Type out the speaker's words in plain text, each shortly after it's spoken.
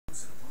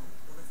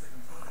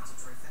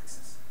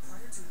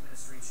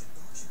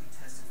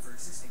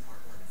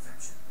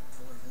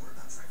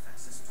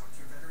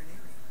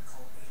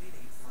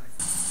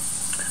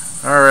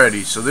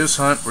Alrighty, so this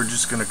hunt we're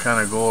just gonna kind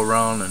of go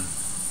around and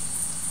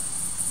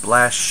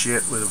blast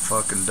shit with a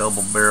fucking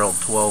double barrel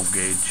 12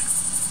 gauge.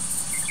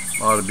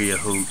 Ought to be a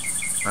hoot.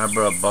 I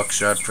brought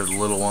buckshot for the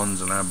little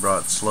ones and I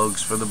brought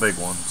slugs for the big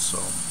ones,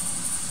 so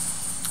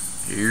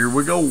here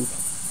we go.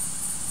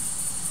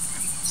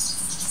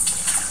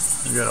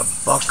 We got a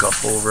buck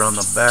up over on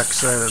the back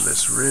side of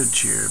this ridge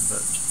here,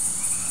 but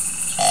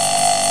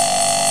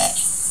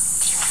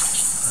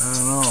I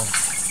don't know.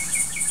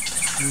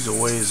 He's a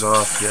ways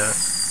off yet.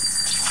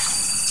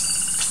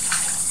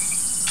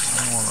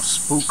 I don't want to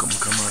spook him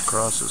coming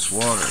across this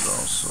water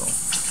though, so let's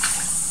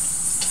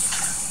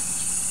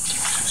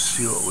just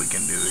see what we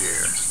can do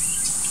here.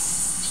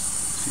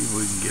 See if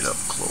we can get up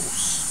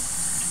close.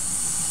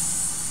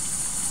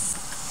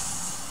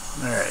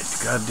 Alright,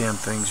 the goddamn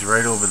thing's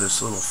right over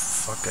this little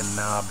fucking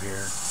knob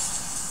here.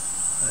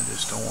 I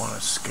just don't want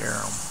to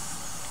scare him.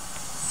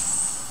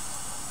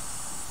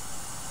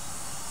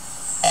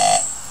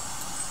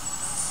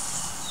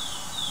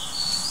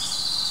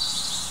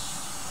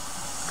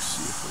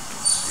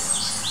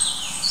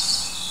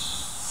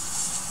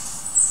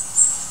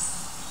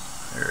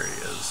 There he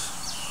is.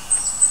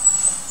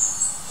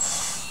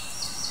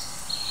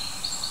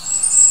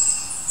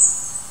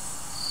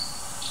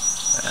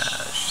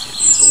 Ah, shit,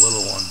 he's a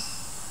little one.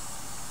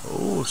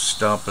 Oh,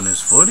 stomping his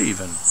foot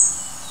even.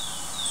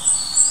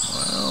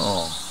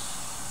 Wow.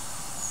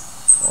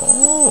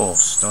 Oh,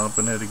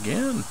 stomping it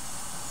again.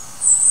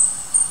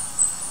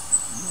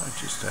 You might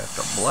just have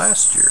to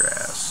blast your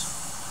ass.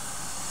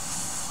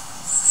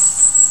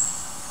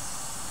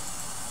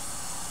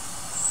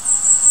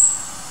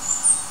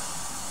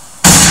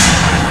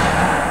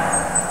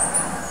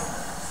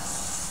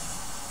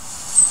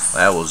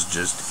 That was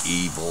just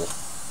evil.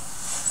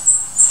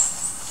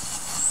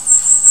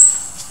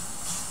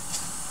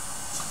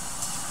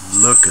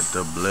 Look at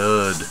the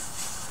blood.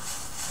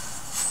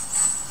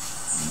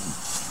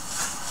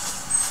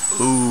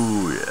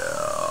 Ooh,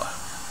 yeah.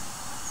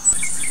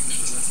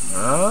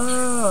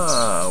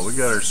 Ah, we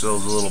got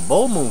ourselves a little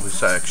bow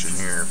move action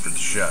here for the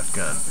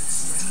shotgun.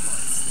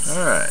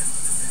 Alright,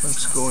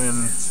 let's go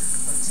in,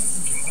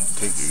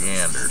 take a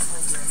gander.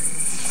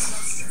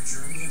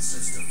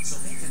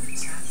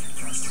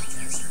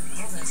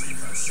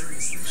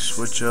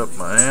 Switch up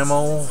my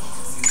ammo.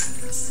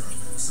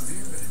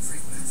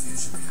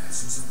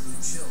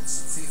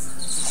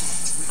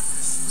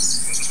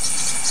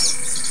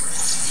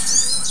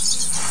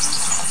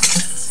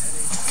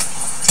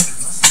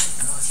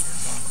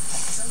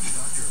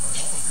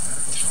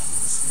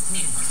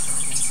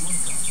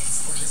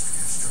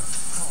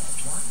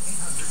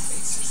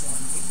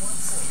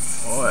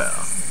 Oh yeah,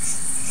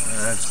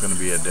 that's gonna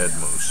be a dead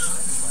moose.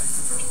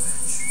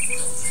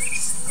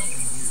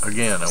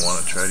 Again, I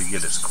want to try to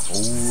get as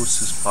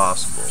close as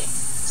possible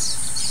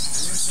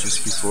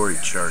just before he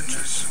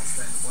charges.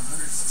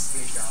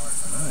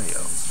 Oh,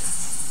 you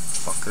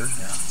fucker.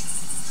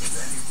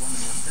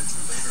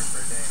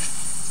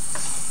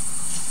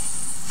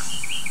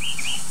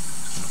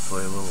 It's going to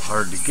play a little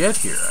hard to get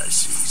here, I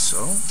see.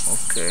 So,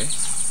 okay.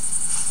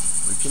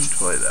 We can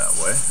play that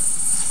way.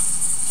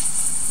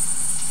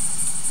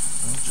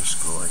 I'll just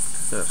go like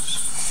this.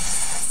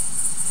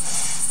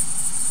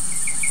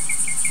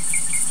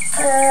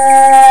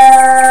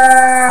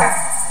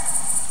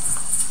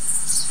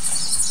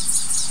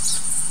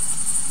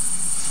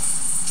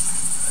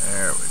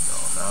 There we go.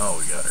 Now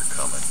we got her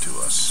coming to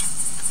us.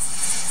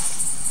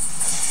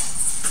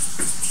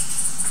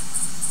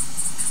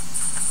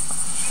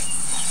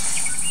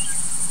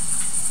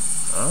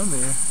 Come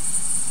here.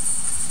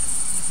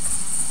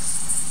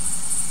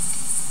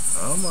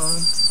 Come on.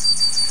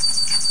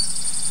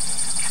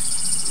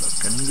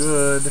 Looking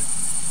good.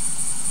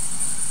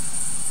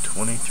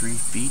 23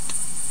 feet.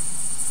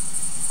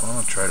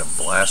 I'll try to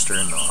blast her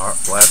in the heart,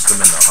 blast him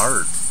in the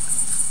heart.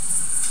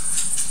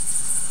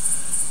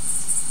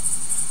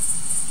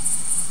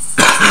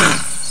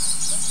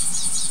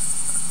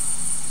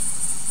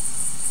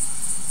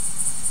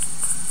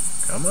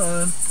 Come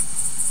on.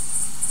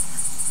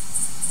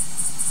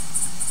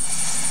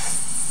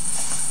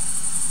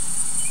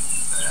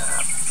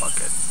 Ah, fuck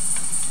it.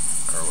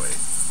 Or wait,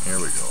 here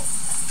we go.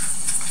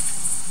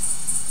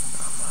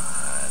 Come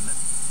on.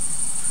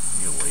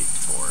 You wait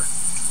for it.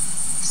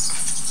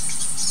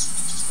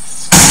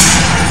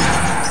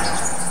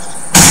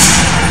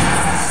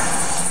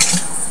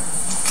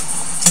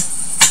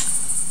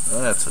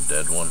 That's a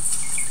dead one.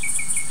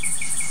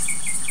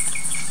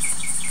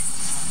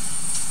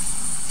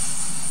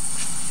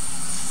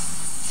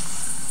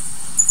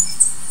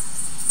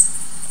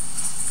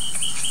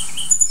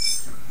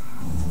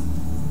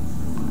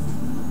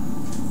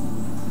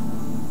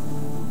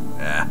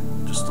 Yeah,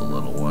 just a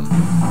little one.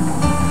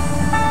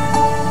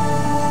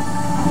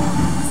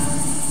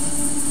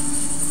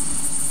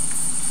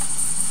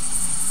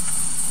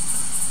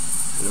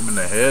 Hit him in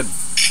the head.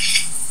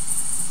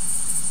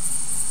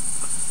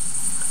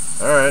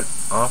 Alright,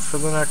 off for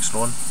the next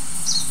one.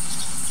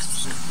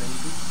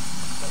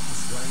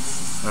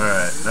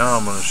 Alright, now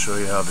I'm going to show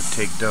you how to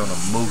take down a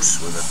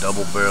moose with a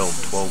double barrel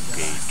 12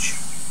 gauge.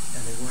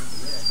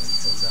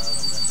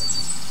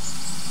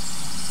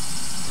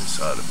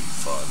 ought to be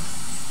fun.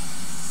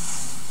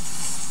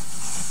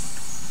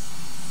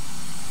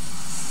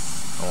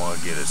 I want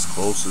to get as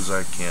close as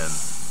I can.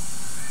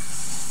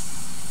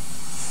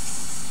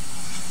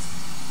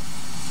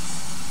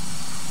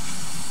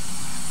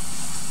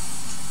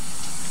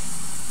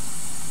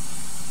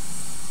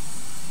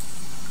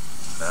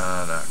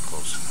 Nah, not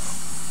close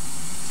enough.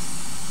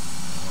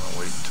 I want to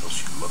wait until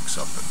she looks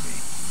up at me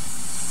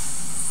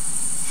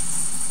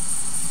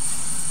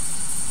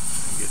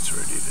and gets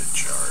ready to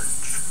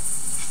charge.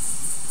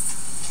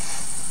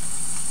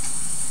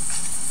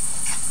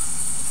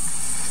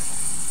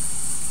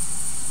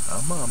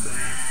 Come on, baby.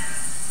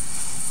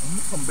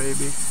 Come on,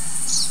 baby.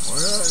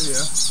 Where are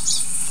you?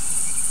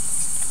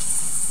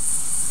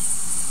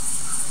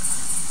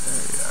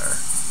 There you are.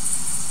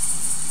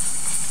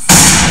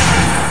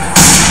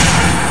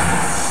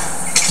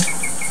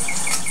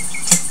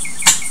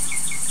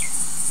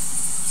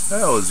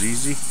 That was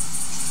easy.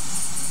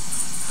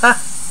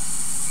 Ha!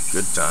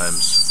 Good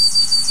times.